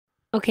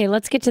Okay,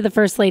 let's get to the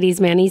First Ladies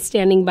Man. He's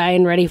standing by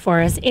and ready for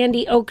us.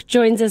 Andy Oak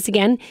joins us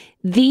again.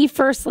 The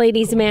First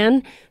Ladies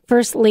Man,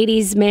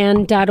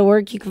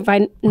 firstladiesman.org. You can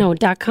find,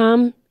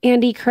 .com.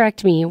 Andy,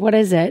 correct me. What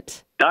is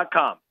it?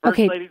 .com.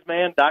 Okay.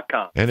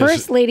 Firstladiesman.com.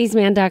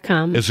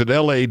 Firstladiesman.com. Is it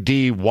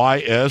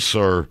LADYS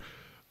or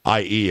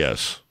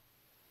IES?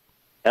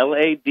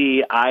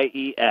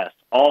 LADIES.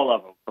 All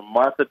of them, from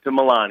Martha to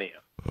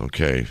Melania.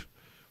 Okay.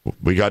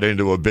 We got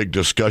into a big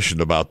discussion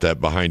about that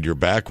behind your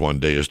back one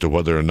day as to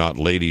whether or not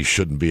ladies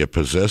shouldn't be a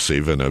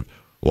possessive and a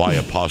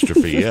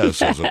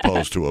Y''S as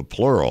opposed to a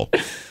plural.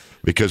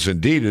 Because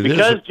indeed it is.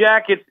 Because,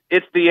 Jack,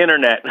 it's the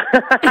internet.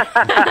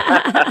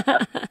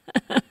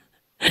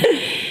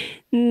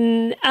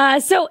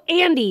 So,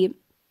 Andy,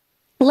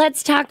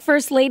 let's talk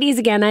First Ladies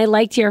again. I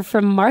liked your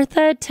From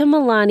Martha to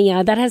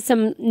Melania. That has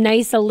some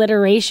nice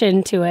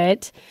alliteration to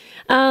it.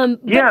 And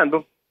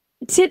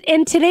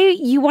today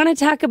you want to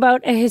talk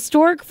about a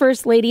historic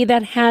First Lady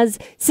that has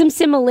some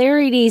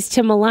similarities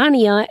to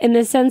Melania in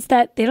the sense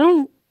that they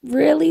don't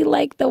really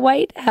like the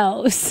White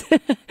House.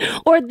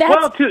 Or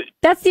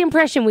that's the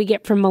impression we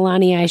get from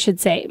Melania, I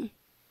should say.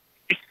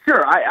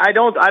 Sure. I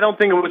don't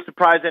think it would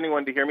surprise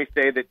anyone to hear me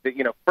say that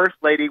First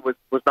Lady was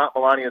not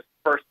Melania's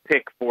first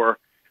pick for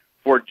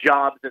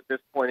jobs at this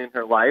point in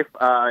her life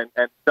and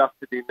stuff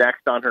to do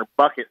next on her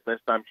bucket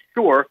list, I'm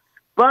sure.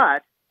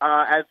 But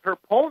as her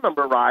poll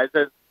number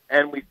rises,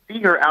 and we see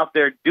her out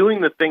there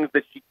doing the things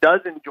that she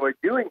does enjoy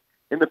doing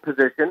in the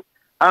position,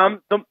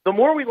 the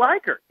more we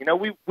like her.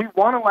 We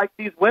want to like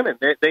these women.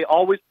 They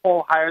always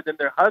poll higher than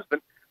their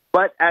husband.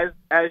 But as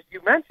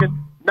you mentioned,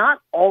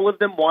 not all of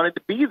them wanted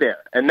to be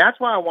there. And that's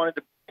why I wanted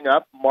to bring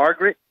up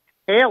Margaret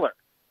Taylor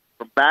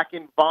from back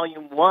in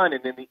Volume 1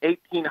 and in the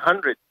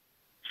 1800s.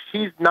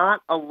 She's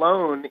not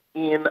alone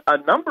in a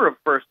number of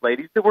first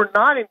ladies that were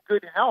not in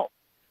good health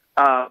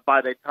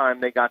by the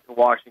time they got to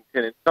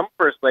Washington. And some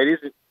first ladies,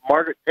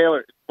 Margaret Taylor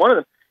is one of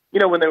them,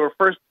 when they were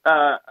first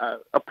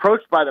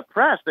approached by the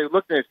press, they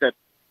looked and they said,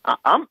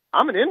 I'm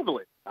an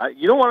invalid.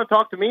 You don't want to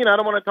talk to me, and I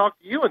don't want to talk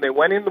to you. And they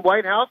went in the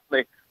White House, and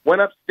they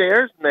went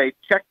upstairs, and they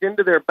checked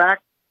into their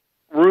back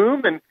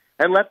room and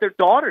let their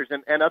daughters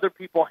and other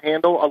people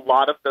handle a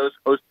lot of those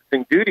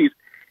hostessing duties.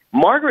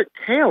 Margaret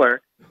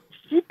Taylor,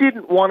 she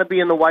didn't want to be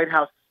in the White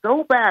House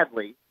so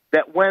badly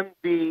that when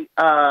the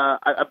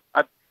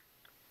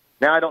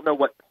now I don't know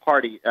what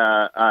party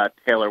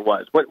Taylor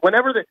was.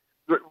 Whatever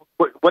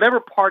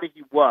party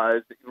he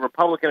was,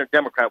 Republican or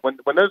Democrat, when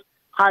those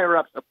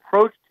higher-ups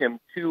approached him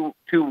to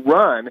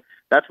run,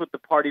 that's what the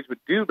parties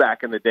would do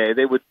back in the day.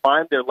 They would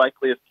find their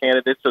likeliest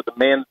candidates or the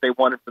man that they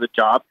wanted for the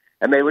job,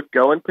 and they would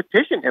go and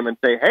petition him and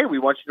say, hey, we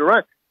want you to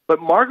run. But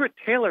Margaret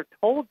Taylor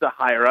told the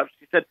higher-ups,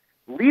 she said,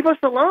 leave us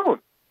alone.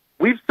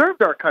 We've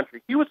served our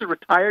country. He was a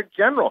retired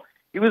general.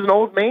 He was an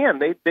old man.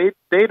 They'd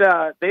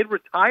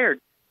retired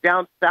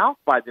down south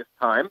by this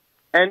time,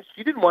 and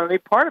she didn't want any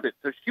part of it.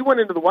 So she went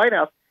into the White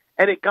House,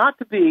 and it got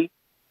to be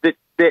that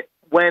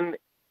when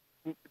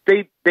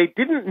they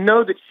didn't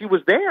know that she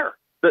was there.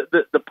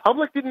 The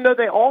public didn't know.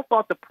 They all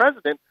thought the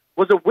president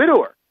was a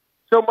widower,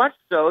 so much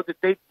so that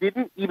they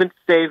didn't even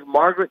save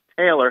Margaret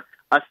Taylor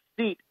a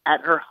seat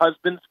at her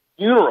husband's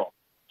funeral.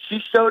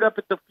 She showed up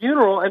at the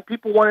funeral, and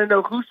people wanted to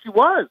know who she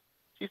was.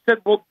 She said,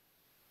 well,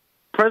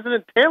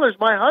 President Taylor's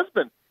my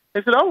husband.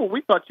 They said, oh, well,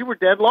 we thought you were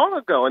dead long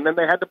ago. And then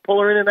they had to pull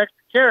her in an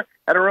extra chair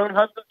at her own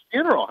husband's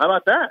funeral. How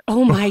about that?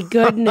 Oh, my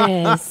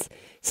goodness.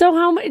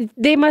 So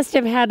they must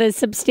have had a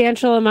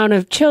substantial amount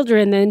of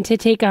children then to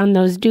take on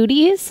those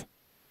duties?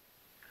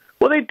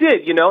 Well, they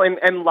did,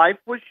 and life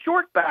was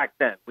short back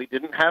then. We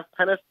didn't have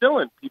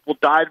penicillin. People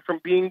died from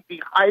being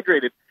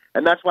dehydrated.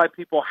 And that's why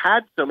people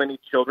had so many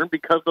children,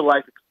 because the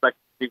life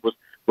expectancy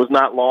was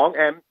not long.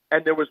 And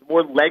there was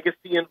more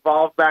legacy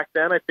involved back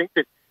then. I think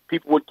that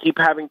people would keep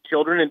having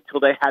children until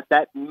they had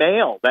that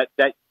male, that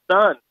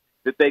son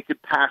that they could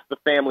pass the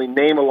family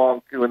name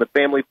along to and the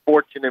family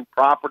fortune and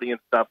property and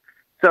stuff.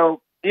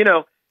 So,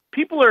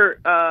 people are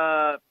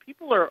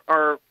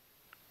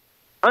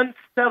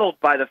unsettled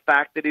by the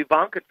fact that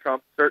Ivanka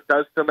Trump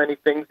does so many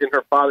things in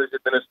her father's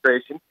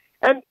administration.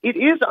 And it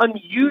is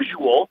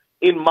unusual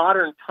in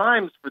modern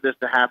times for this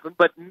to happen,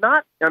 but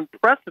not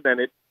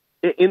unprecedented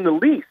in the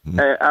least.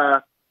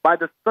 By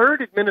the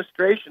third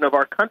administration of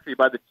our country,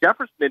 by the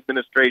Jefferson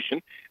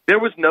administration, there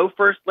was no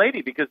first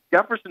lady because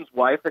Jefferson's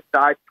wife had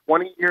died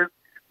 20 years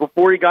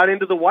before he got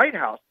into the White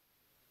House.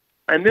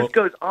 And this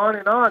goes on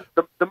and on.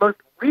 The most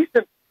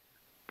recent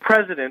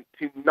president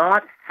to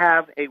not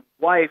have a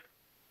wife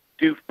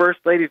do first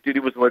lady's duty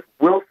was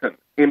Wilson,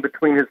 in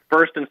between his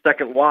first and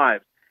second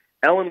wives.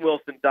 Ellen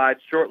Wilson died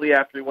shortly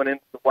after he went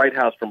into the White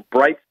House from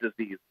Bright's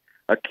disease,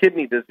 a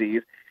kidney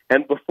disease.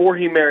 And before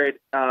he married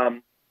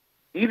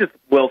Edith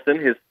Wilson,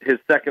 his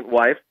second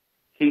wife,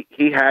 he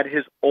had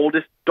his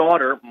oldest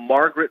daughter,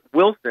 Margaret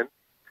Wilson,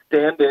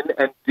 stand in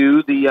and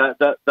do the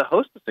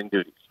hostessing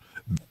duties.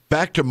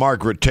 Back to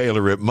Margaret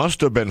Taylor, it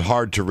must have been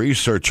hard to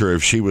research her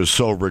if she was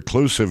so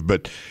reclusive,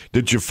 but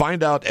did you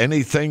find out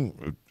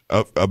anything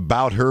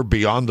about her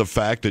beyond the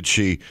fact that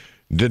she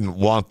didn't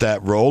want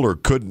that role or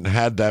couldn't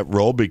have that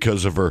role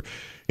because of her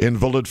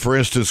invalid? For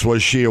instance,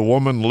 was she a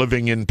woman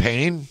living in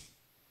pain?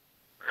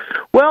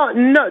 Well,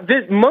 no.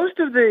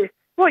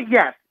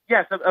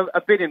 Yes,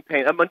 a bit in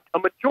pain. A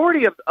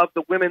majority of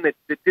the women that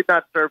did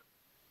not serve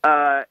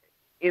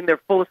in their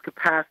fullest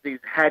capacities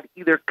had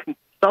either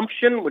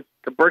consumption, which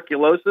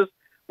tuberculosis,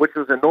 which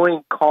was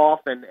annoying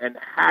cough and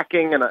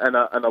hacking and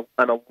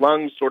a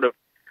lung sort of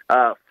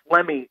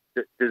phlegmy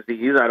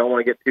disease. I don't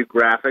want to get too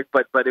graphic,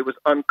 but it was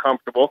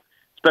uncomfortable,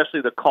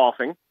 especially the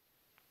coughing.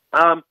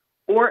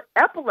 Or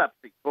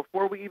epilepsy,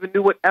 before we even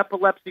knew what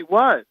epilepsy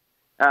was.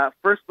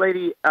 First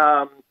Lady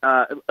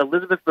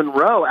Elizabeth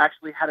Monroe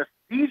actually had a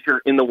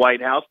seizure in the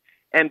White House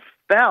and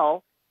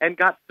fell and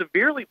got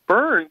severely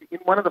burned in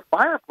one of the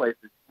fireplaces.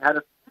 She had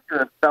a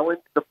seizure and fell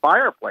into the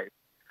fireplace.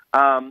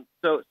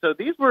 So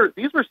these were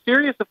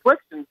serious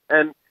afflictions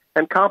and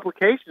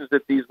complications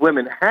that these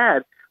women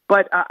had.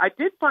 But I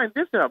did find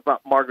this out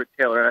about Margaret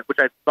Taylor, which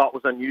I thought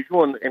was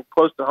unusual and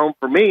close to home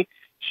for me.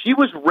 She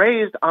was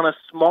raised on a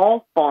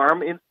small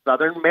farm in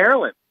southern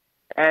Maryland,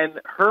 and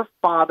her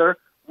father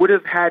would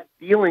have had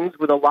dealings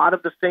with a lot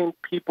of the same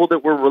people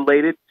that were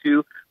related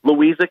to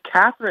Louisa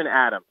Catherine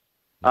Adams,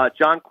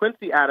 John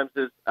Quincy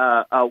Adams'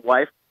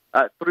 wife,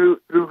 through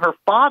her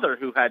father,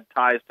 who had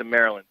ties to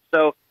Maryland.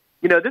 So,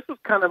 this was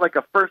kind of like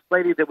a first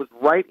lady that was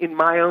right in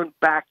my own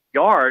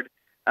backyard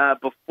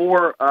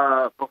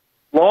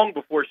long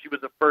before she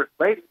was a first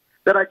lady,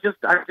 that I just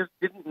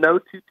didn't know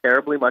too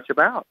terribly much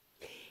about.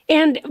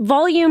 And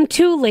Volume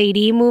 2,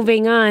 Lady,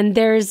 moving on,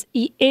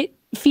 it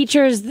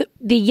features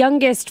the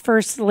youngest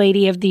First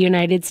Lady of the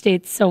United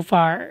States so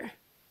far.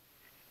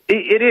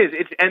 It is.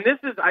 And this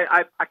is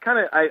I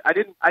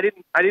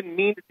didn't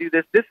mean to do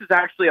this. This is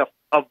actually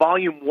a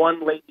Volume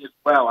 1 Lady as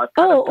well. I'm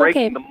kind of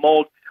breaking the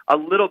mold a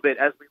little bit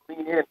as we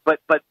lean in, but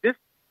this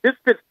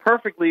fits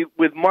perfectly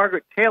with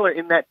Margaret Taylor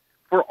in that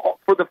for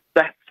the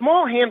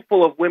small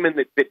handful of women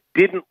that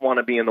didn't want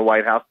to be in the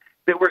White House,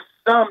 there were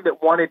some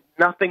that wanted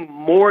nothing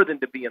more than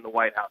to be in the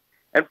White House.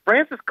 And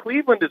Frances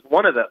Cleveland is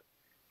one of those.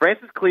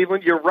 Frances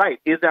Cleveland, you're right,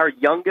 is our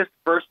youngest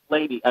First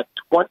Lady at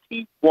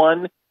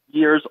 21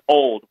 years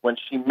old when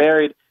she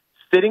married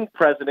sitting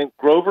President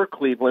Grover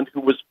Cleveland, who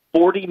was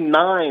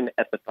 49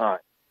 at the time.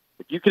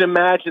 If you can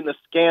imagine the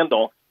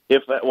scandal,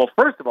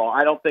 first of all,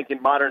 I don't think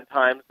in modern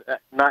times,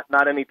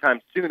 not anytime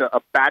soon,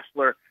 a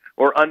bachelor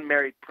or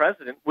unmarried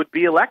president would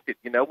be elected.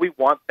 We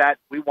want that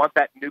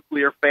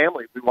nuclear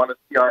family. We want to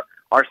see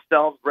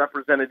ourselves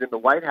represented in the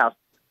White House.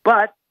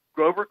 But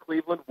Grover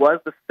Cleveland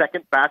was the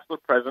second bachelor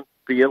president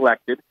to be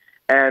elected,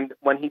 and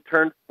when he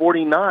turned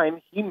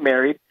 49, he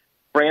married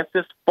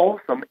Frances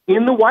Folsom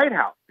in the White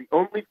House, the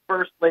only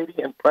First Lady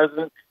and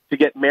President to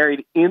get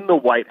married in the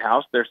White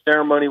House. Their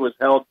ceremony was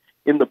held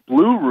in the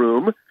Blue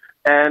Room,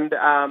 and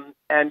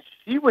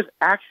she was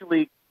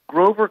actually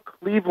Grover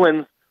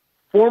Cleveland's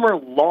former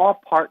law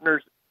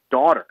partner's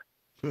daughter.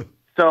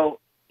 So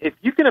if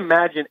you can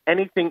imagine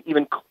anything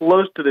even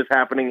close to this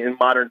happening in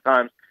modern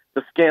times,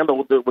 the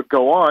scandal that would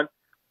go on.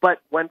 But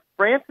when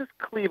Frances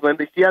Cleveland,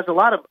 she has a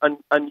lot of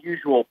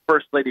unusual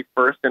First Lady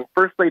first and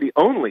First Lady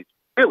only,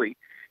 really.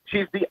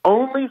 She's the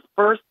only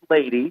First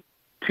Lady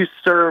to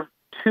serve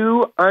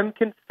 2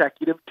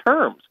 unconsecutive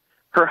terms.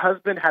 Her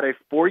husband had a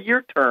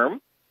 4-year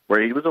term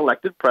where he was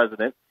elected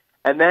president,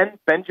 and then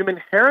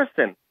Benjamin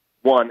Harrison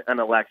won an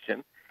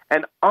election.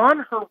 And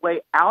on her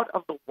way out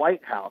of the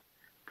White House,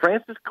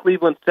 Frances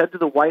Cleveland said to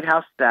the White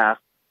House staff,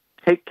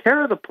 "Take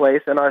care of the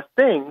place and our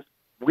things.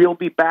 We'll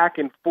be back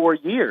in 4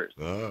 years."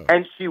 Oh.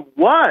 And she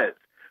was.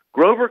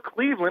 Grover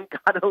Cleveland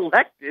got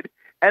elected,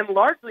 and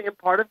largely in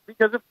part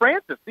because of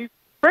Frances.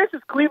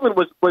 Frances Cleveland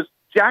was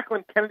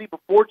Jacqueline Kennedy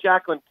before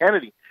Jacqueline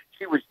Kennedy.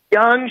 She was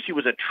young, she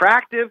was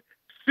attractive,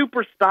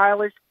 super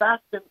stylish,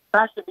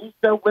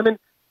 fashionista. Women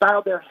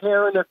styled their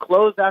hair and their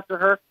clothes after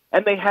her,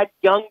 and they had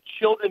young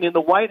children in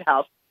the White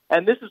House.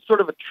 And this is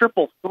sort of a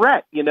triple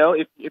threat,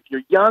 If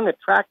you're young,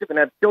 attractive, and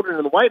have children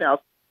in the White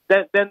House,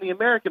 then the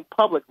American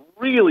public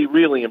really,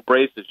 really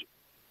embraces you.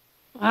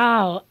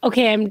 Wow.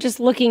 Okay, I'm just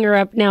looking her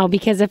up now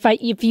because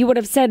if you would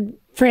have said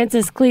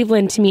Frances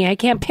Cleveland to me, I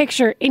can't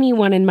picture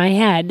anyone in my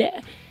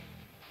head.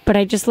 But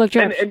I just looked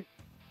her up. And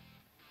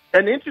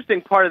an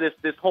interesting part of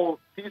this whole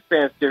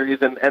C-SPAN series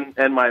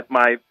and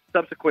my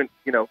subsequent,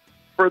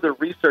 further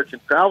research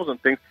and travels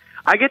and things,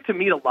 I get to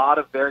meet a lot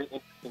of very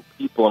interesting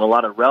people and a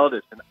lot of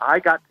relatives. And I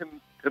got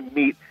to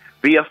meet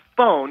via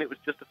phone. It was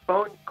just a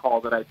phone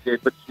call that I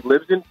did, but she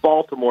lives in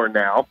Baltimore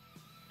now.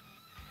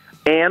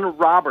 Ann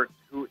Roberts,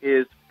 who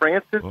is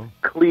Frances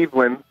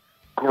Cleveland's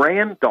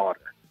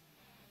granddaughter.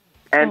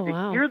 And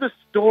to hear the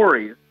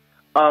stories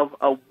of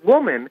a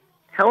woman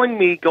telling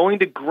me going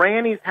to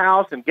Granny's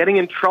house and getting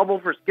in trouble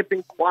for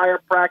skipping choir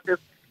practice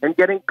and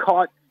getting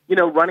caught,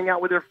 running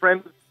out with her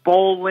friends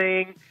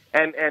bowling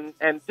and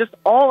just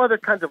all other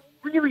kinds of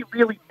really,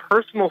 really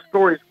personal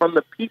stories from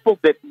the people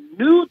that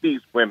knew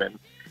these women.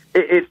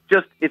 It's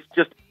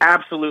just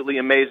absolutely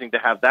amazing to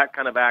have that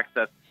kind of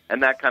access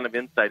and that kind of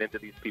insight into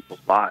these people's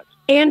lives.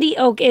 Andy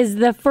Oak is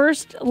the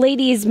first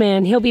ladies'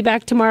 man. He'll be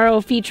back tomorrow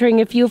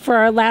featuring a few for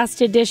our last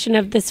edition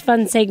of this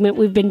fun segment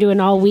we've been doing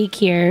all week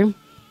here.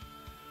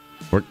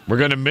 We're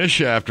going to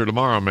miss you after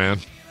tomorrow, man.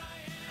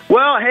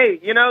 Well, hey,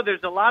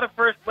 there's a lot of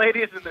first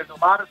ladies and there's a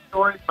lot of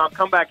stories. I'll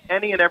come back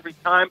any and every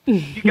time.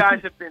 You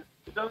guys have been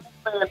so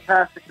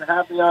fantastic to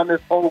have me on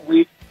this whole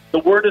week. The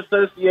word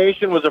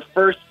association was a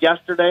first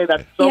yesterday.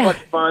 That's so much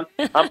fun.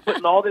 I'm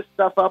putting all this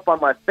stuff up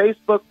on my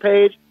Facebook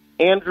page,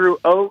 Andrew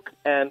Oak,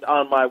 and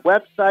on my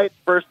website,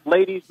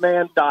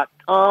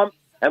 firstladiesman.com.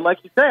 And like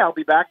you say, I'll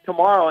be back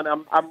tomorrow, and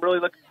I'm really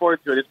looking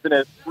forward to it. It's been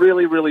a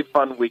really, really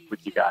fun week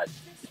with you guys.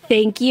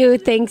 Thank you.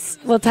 Thanks.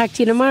 We'll talk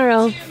to you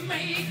tomorrow.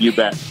 You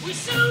bet.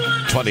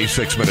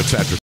 26 minutes after